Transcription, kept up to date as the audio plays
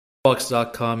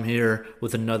Box.com here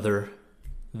with another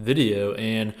video,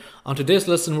 and on today's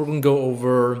lesson we're going to go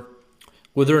over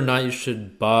whether or not you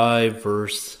should buy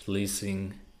versus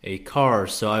leasing a car.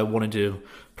 So I wanted to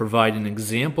provide an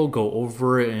example, go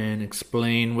over it, and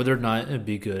explain whether or not it'd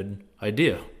be a good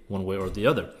idea one way or the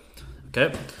other.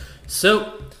 Okay,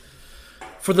 so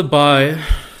for the buy,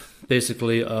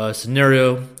 basically a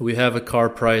scenario, we have a car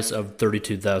price of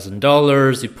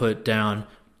 $32,000. You put down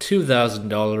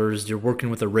 $2,000. You're working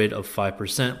with a rate of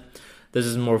 5%. This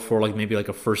is more for maybe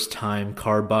a first time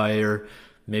car buyer,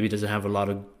 maybe doesn't have a lot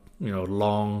of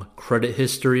long credit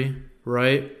history,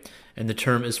 right? And the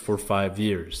term is for 5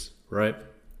 years, right?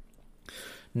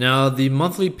 Now the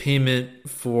monthly payment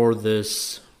for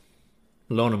this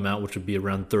loan amount, which would be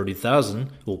around $30,000,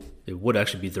 well, it would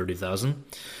actually be $30,000,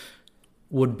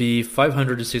 would be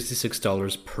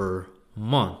 $566 per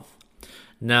month.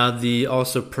 Now the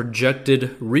also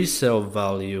projected resale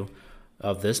value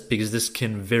of this, because this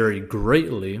can vary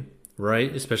greatly,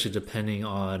 right? Especially depending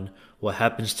on what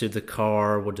happens to the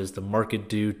car, what does the market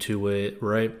do to it,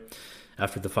 right?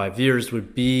 After the 5 years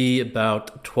would be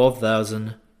about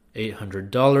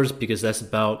 $12,800, because that's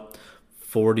about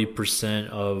 40%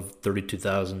 of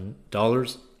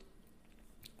 $32,000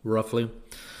 roughly.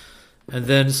 And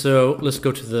then so let's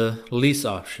go to the lease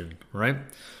option, right?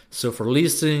 So for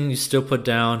leasing, you still put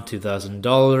down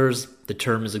 $2,000. The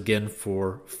term is again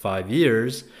for 5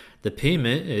 years. The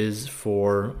payment is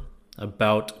for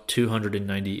about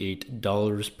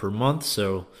 $298 per month.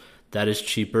 So that is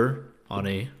cheaper on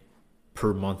a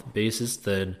per month basis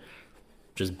than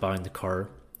just buying the car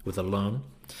with a loan.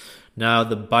 Now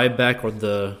the buyback, or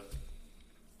the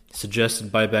suggested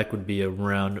buyback, would be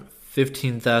around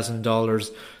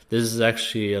 $15,000. This is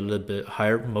actually a little bit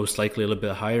higher, most likely a little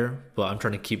bit higher, but I'm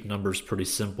trying to keep numbers pretty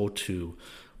simple to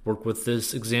work with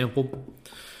this example.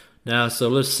 Now, so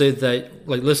let's say that,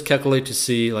 let's calculate to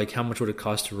see how much would it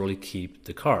cost to really keep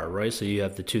the car, right? So you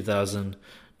have the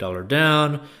 $2,000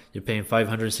 down, you're paying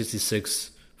 $566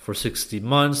 for 60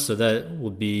 months, so that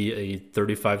would be a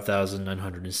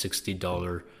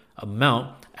 $35,960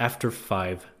 amount after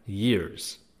 5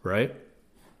 years, right?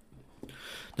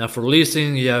 Now for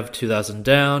leasing, you have $2,000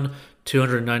 down,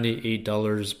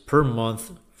 $298 per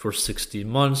month for 60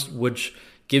 months, which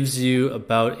gives you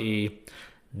about a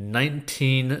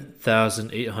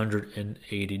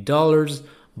 $19,880.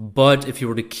 But if you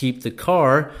were to keep the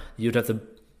car, you'd have to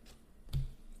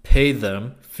pay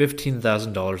them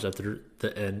 $15,000 after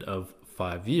the end of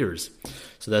 5 years.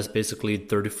 So that's basically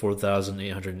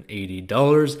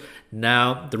 $34,880.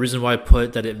 Now, the reason why I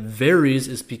put that it varies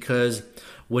is because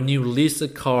when you lease a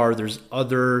car, there's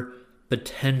other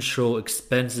potential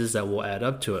expenses that will add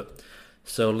up to it.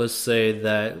 So let's say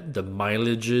that the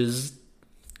mileages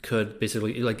could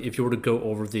basically, if you were to go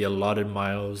over the allotted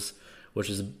miles, which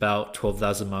is about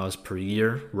 12,000 miles per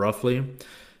year, roughly,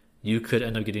 you could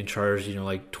end up getting charged,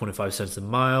 25 cents a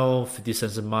mile, 50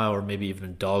 cents a mile, or maybe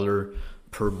even $1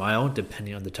 per mile,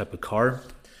 depending on the type of car.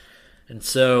 And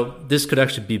so this could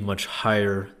actually be much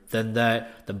higher than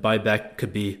that. The buyback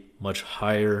could be much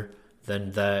higher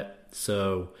than that.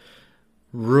 So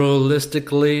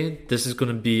realistically, this is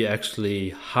going to be actually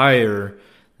higher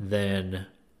than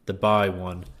the buy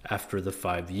one after the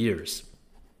 5 years,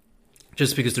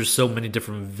 just because there's so many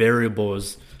different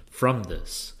variables from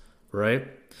this, right?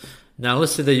 Now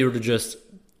let's say that you were to just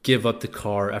give up the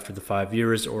car after the 5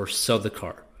 years, or sell the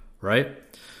car, right?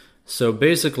 So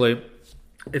basically,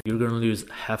 if you're going to lose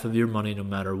half of your money no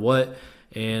matter what,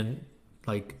 and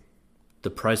the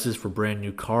prices for brand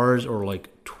new cars are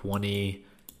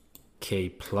 $20K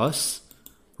plus,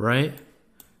 right?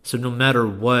 So no matter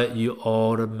what, you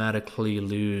automatically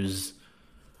lose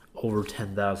over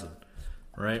 $10,000,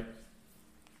 right?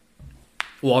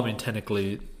 Well, I mean,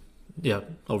 technically, yeah,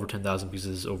 over $10,000 because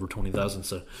it's over $20,000.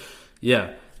 So,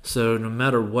 yeah. So no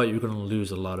matter what, you're going to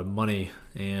lose a lot of money,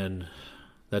 and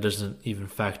that doesn't even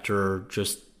factor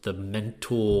just the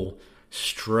mental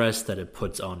stress that it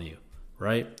puts on you,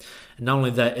 right? And not only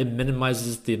that, it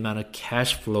minimizes the amount of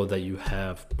cash flow that you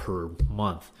have per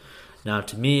month. Now,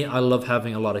 to me, I love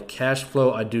having a lot of cash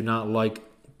flow. I do not like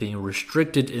being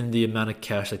restricted in the amount of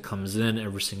cash that comes in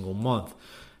every single month.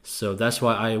 So that's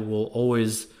why I will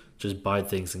always just buy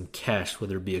things in cash,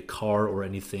 whether it be a car or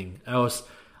anything else.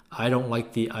 I don't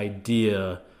like the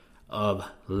idea of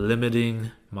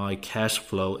limiting my cash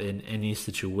flow in any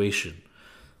situation,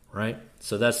 right?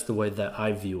 So that's the way that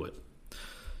I view it.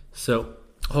 So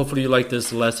hopefully you liked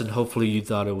this lesson. Hopefully you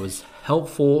thought it was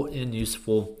helpful and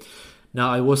useful.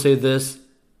 Now, I will say this.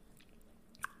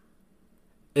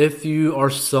 If you are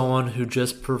someone who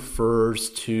just prefers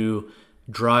to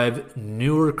drive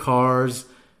newer cars,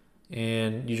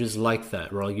 and you just like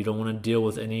that, right? Like you don't want to deal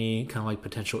with any kind of like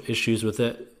potential issues with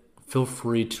it, feel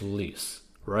free to lease,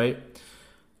 right?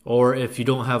 Or if you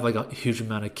don't have like a huge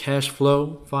amount of cash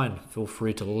flow, fine, feel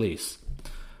free to lease.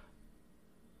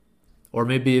 Or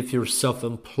maybe if you're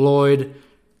self-employed,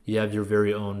 you have your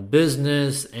very own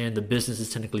business and the business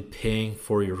is technically paying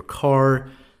for your car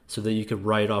so that you could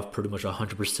write off pretty much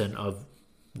 100% of,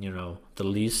 the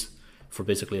lease for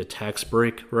basically a tax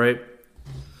break, right?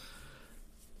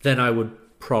 Then I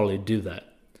would probably do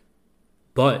that.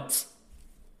 But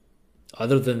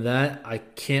other than that, I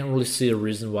can't really see a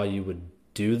reason why you would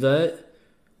do that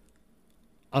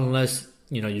unless,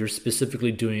 you're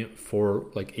specifically doing it for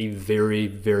like a very,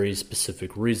 very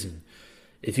specific reason.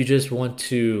 If you just want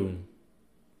to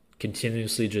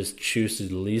continuously just choose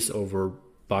to lease over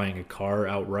buying a car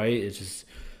outright, it's just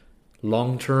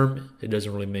long term, it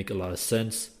doesn't really make a lot of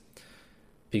sense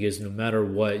because no matter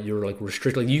what, you're like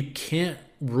restricted. Like you can't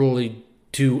really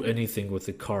do anything with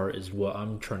the car, is what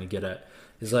I'm trying to get at.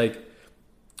 It's like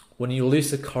when you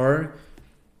lease a car,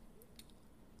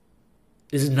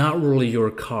 it's not really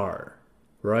your car,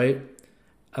 right?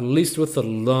 At least with a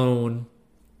loan,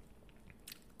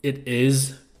 it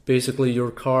is basically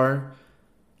your car.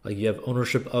 Like you have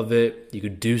ownership of it, you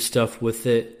could do stuff with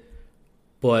it,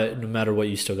 but no matter what,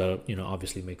 you still gotta,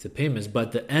 obviously make the payments. But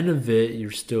at the end of it,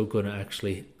 you're still gonna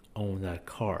actually own that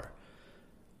car.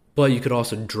 But you could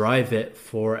also drive it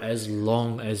for as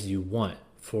long as you want,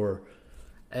 for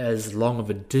as long of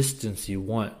a distance you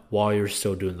want while you're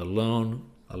still doing the loan.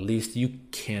 A lease, you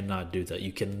cannot do that.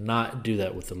 You cannot do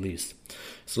that with a lease.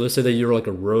 So let's say that you're like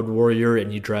a road warrior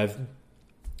and you drive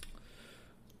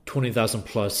 20,000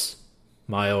 plus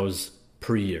miles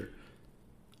per year.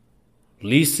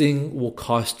 Leasing will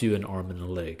cost you an arm and a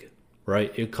leg,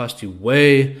 right? It costs you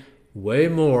way, way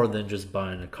more than just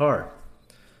buying a car.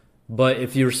 But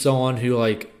if you're someone who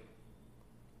like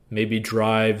maybe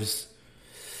drives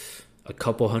a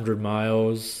couple hundred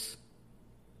miles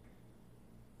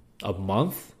a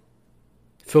month,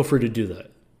 feel free to do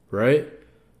that, right?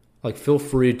 Like feel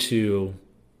free to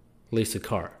lease a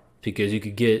car because you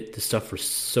could get the stuff for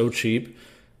so cheap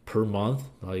per month,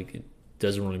 like it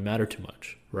doesn't really matter too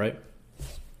much, right?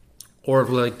 Or if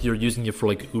like you're using it for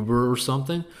like Uber or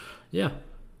something, yeah.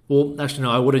 Well, actually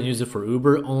no, I wouldn't use it for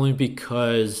Uber only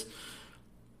because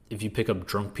if you pick up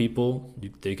drunk people,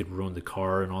 they could ruin the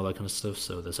car and all that kind of stuff,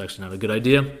 so that's actually not a good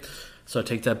idea. So I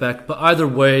take that back. But either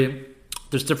way,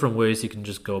 there's different ways you can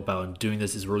just go about, and doing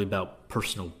this is really about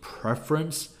personal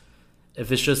preference. If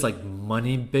it's just like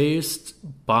money based,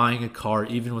 buying a car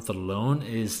even with a loan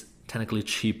is technically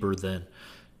cheaper than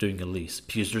doing a lease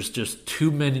because there's just too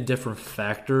many different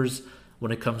factors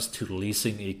when it comes to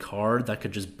leasing a car that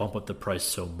could just bump up the price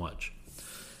so much.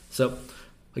 So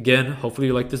again, hopefully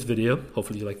you like this video,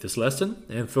 hopefully you like this lesson,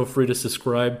 and feel free to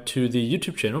subscribe to the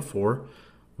YouTube channel for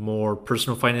more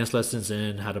personal finance lessons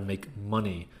and how to make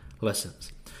money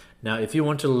lessons. Now, if you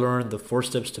want to learn the 4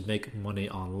 steps to make money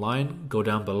online, go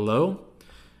down below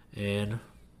and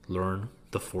learn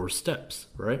the 4 steps,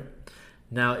 right?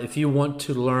 Now, if you want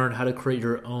to learn how to create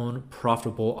your own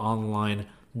profitable online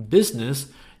business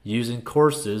using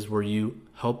courses where you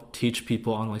help teach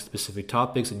people on like specific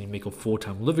topics and you make a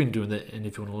full-time living doing that, and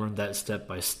if you want to learn that step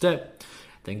by step,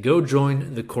 then go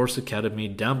join the Course Academy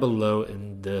down below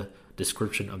in the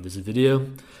description of this video.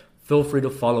 Feel free to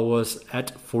follow us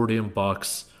at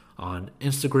 40inbox on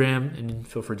Instagram, and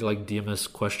feel free to like DM us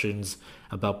questions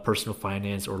about personal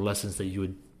finance or lessons that you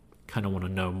would kind of want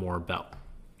to know more about.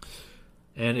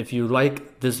 And if you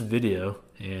like this video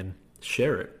and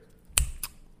share it,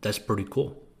 that's pretty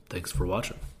cool. Thanks for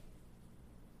watching.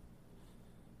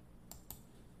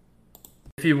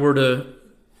 If you were to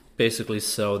basically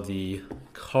sell the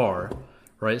car,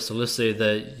 right? So let's say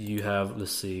that you have,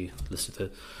 let's see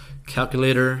the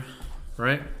calculator,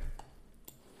 right?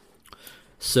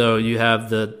 So you have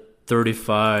the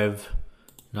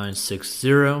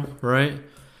 35,960, right?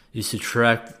 You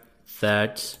subtract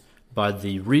that by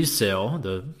the resale,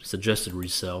 the suggested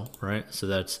resale, right? So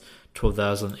that's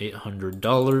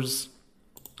 $12,800.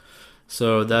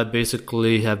 So that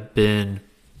basically have been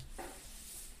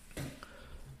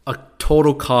a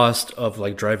total cost of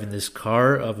like driving this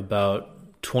car of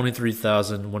about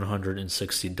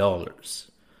 $23,160,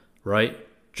 right?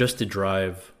 Just to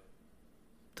drive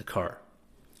the car.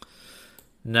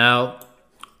 Now,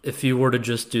 if you were to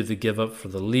just do the give up for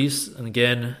the lease, and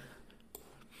again,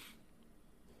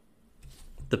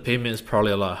 the payment is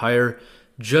probably a lot higher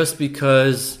just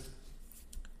because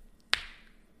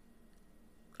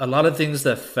a lot of things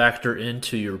that factor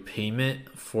into your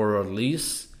payment for a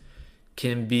lease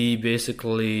can be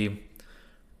basically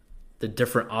the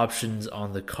different options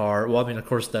on the car. Well, I mean, of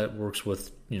course, that works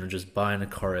with, just buying a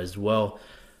car as well.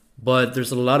 But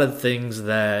there's a lot of things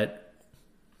that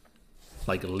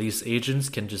like lease agents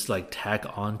can just like tack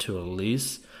onto a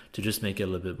lease to just make it a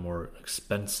little bit more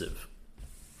expensive,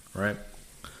 right?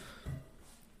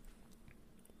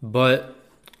 But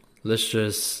let's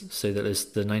just say that it's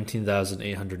the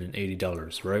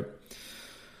 $19,880, right?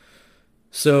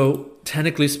 So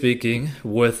technically speaking,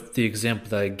 with the example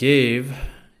that I gave,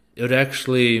 it would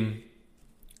actually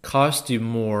cost you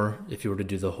more if you were to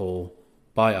do the whole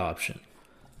buy option,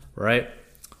 right?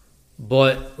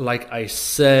 But like I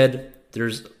said,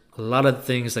 there's a lot of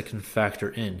things that can factor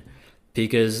in,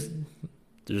 because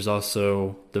there's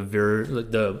also the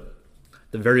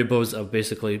variables of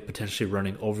basically potentially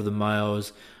running over the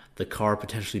miles, the car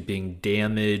potentially being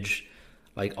damaged,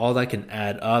 like all that can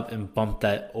add up and bump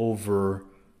that over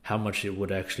how much it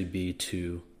would actually be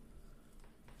to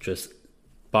just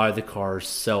buy the car,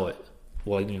 sell it.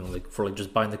 Well, like for like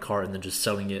just buying the car and then just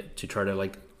selling it to try to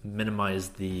like minimize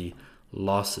the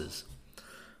losses,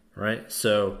 right?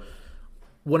 So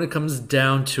when it comes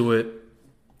down to it,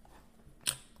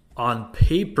 on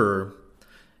paper,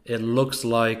 it looks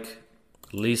like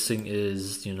leasing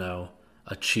is, a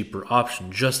cheaper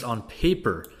option just on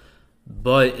paper.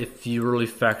 But if you really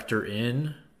factor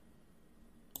in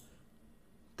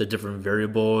the different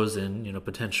variables and,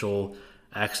 potential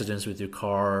accidents with your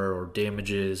car or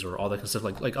damages or all that kind of stuff,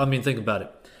 like I mean, think about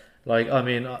it.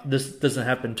 This doesn't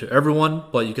happen to everyone,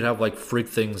 but you could have like freak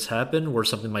things happen where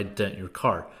something might dent your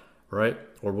car, right?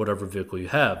 Or whatever vehicle you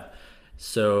have.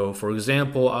 So, for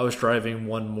example, I was driving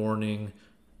one morning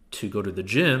to go to the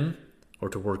gym or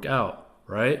to work out,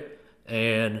 right?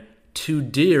 And 2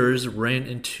 deers ran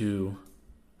into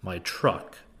my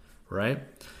truck, right?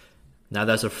 Now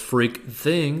that's a freak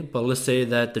thing, but let's say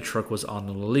that the truck was on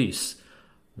a lease.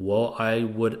 Well, I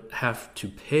would have to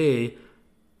pay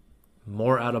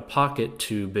more out of pocket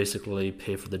to basically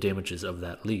pay for the damages of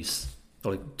that lease,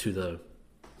 or like to the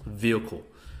vehicle,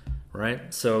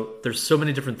 right? So there's so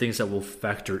many different things that will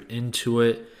factor into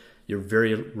it. You're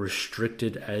very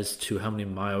restricted as to how many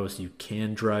miles you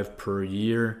can drive per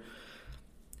year.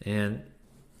 And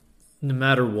no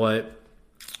matter what,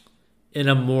 in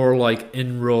a more like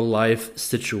in real life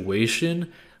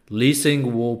situation,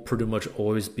 leasing will pretty much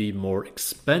always be more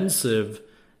expensive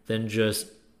than just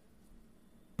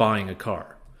buying a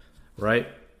car, right?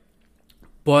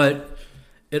 But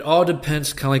it all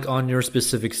depends kind of like on your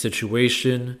specific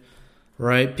situation,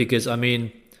 right? Because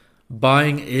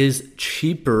buying is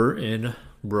cheaper in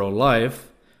real life,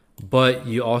 but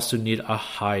you also need a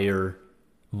higher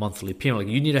monthly payment.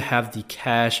 Like you need to have the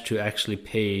cash to actually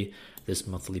pay this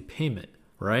monthly payment,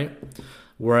 right?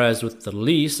 Whereas with the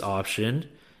lease option,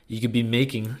 you could be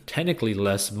making technically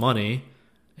less money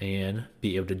and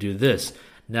be able to do this.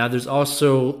 Now, there's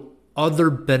also other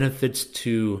benefits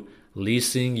to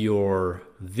leasing your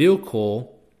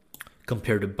vehicle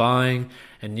compared to buying,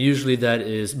 and usually that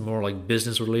is more like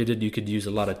business related. You could use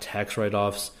a lot of tax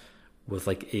write-offs with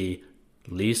like a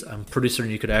lease. I'm pretty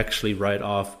certain you could actually write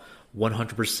off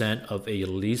 100% of a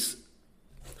lease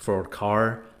for a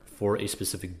car for a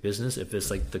specific business if it's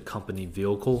like the company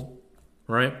vehicle,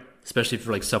 right? Especially if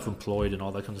you're like self-employed and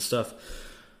all that kind of stuff.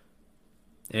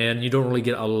 And you don't really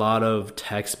get a lot of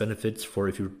tax benefits for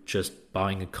if you're just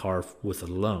buying a car with a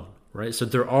loan, right? So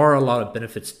there are a lot of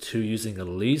benefits to using a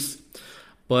lease.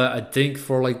 But I think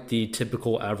for like the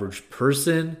typical average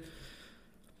person,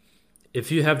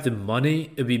 if you have the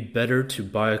money, it'd be better to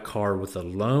buy a car with a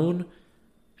loan.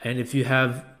 And if you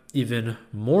have even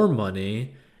more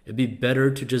money, it'd be better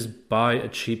to just buy a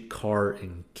cheap car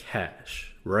in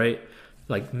cash, right?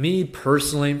 Like me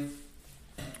personally,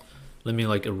 let me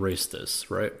like erase this,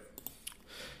 right?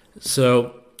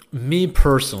 So me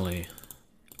personally,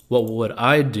 what would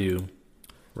I do,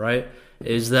 right,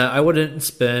 is that I wouldn't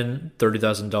spend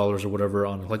 $30,000 or whatever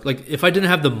on like if I didn't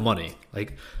have the money.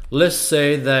 Like let's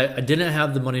say that I didn't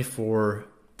have the money for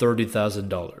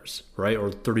 $30,000, right, or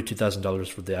 $32,000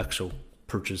 for the actual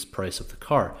purchase price of the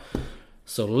car.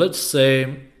 So let's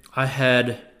say I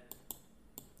had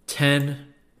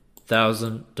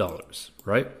 $10,000,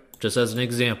 right? Just as an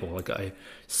example, like I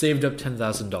saved up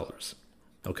 $10,000,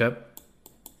 okay?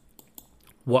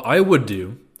 What I would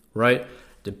do, right,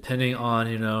 depending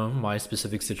on, my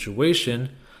specific situation,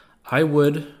 I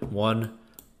would, one,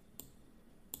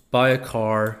 buy a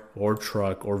car or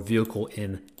truck or vehicle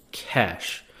in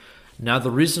cash. Now,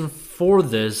 the reason for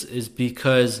this is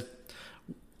because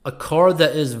a car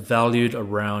that is valued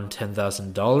around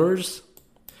 $10,000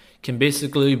 can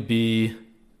basically be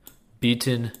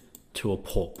beaten to a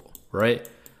pulp, right?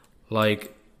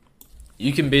 Like,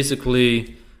 you can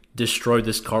basically destroy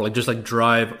this car, like just like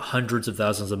drive hundreds of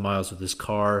thousands of miles with this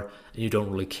car and you don't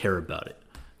really care about it,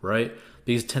 right?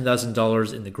 Because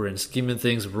 $10,000 in the grand scheme of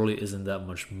things really isn't that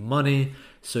much money.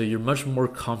 So you're much more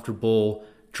comfortable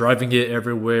driving it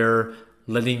everywhere,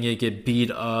 letting it get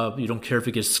beat up. You don't care if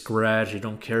it gets scratched. You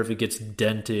don't care if it gets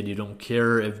dented. You don't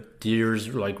care if deers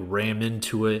like ram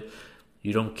into it.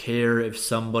 You don't care if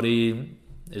somebody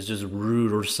is just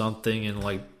rude or something and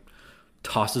like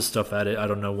tosses stuff at it. I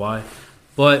don't know why.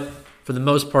 But for the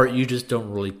most part, you just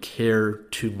don't really care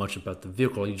too much about the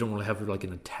vehicle. You don't really have like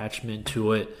an attachment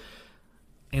to it.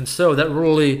 And so that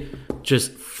really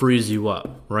just frees you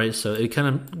up, right? So it kind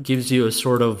of gives you a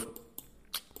sort of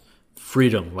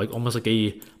freedom, like almost like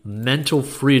a mental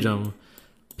freedom,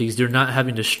 because you're not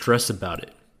having to stress about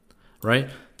it, right?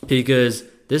 Because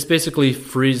this basically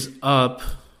frees up,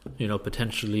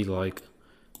 potentially like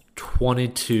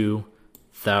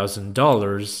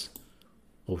 $22,000.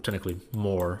 Well, technically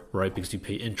more, right? Because you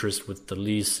pay interest with the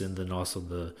lease and then also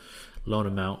the loan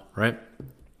amount, right?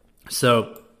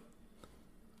 So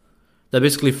that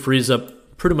basically frees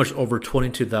up pretty much over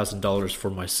 $22,000 for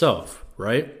myself,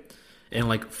 right? And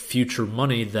like future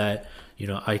money that,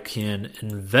 I can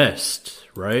invest,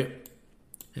 right?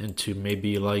 Into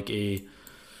maybe like a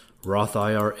Roth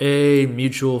IRA,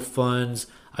 mutual funds.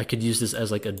 I could use this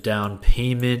as like a down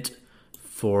payment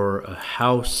for a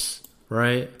house,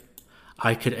 right?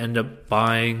 I could end up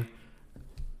buying,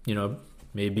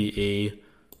 maybe a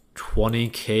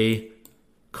 $20K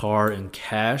car in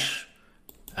cash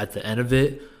at the end of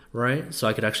it, right? So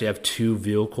I could actually have two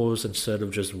vehicles instead of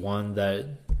just one that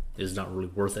is not really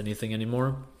worth anything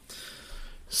anymore.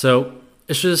 So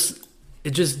it just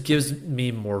gives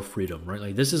me more freedom, right?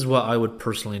 Like this is what I would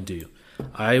personally do.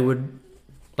 I would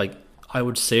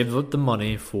save up the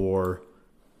money for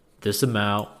this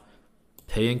amount,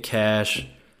 pay in cash,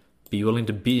 be willing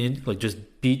to beat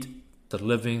the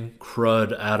living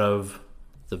crud out of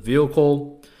the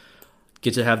vehicle,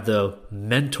 get to have the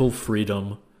mental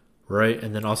freedom, right?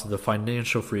 And then also the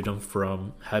financial freedom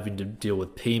from having to deal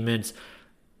with payments,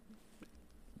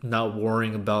 not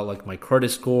worrying about like my credit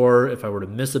score if I were to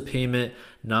miss a payment,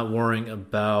 not worrying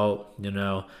about,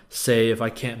 say if I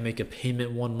can't make a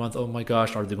payment 1 month, oh my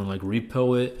gosh, are they going to like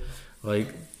repo it?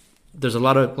 Like there's a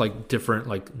lot of like different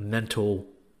like mental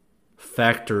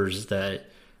factors that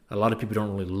a lot of people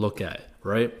don't really look at,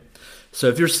 right? So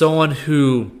if you're someone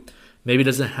who maybe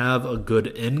doesn't have a good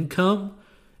income,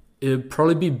 it'd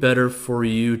probably be better for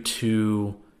you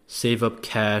to save up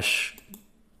cash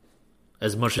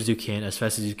as much as you can, as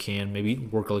fast as you can, maybe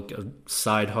work like a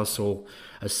side hustle,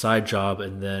 a side job,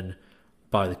 and then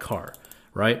buy the car,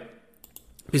 right?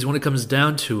 Because when it comes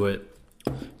down to it,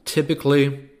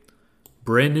 typically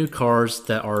brand new cars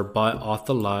that are bought off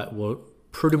the lot will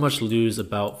pretty much lose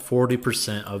about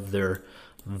 40% of their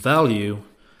value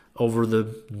over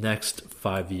the next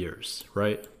 5 years,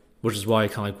 right? Which is why I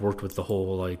kind of like worked with the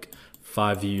whole like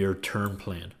 5-year term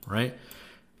plan, right?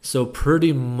 So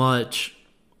pretty much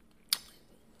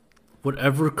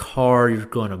whatever car you're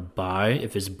going to buy,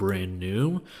 if it's brand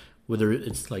new, whether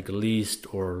it's like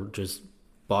leased or just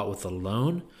bought with a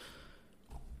loan,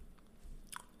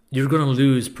 you're going to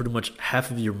lose pretty much half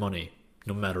of your money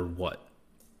no matter what,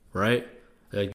 right?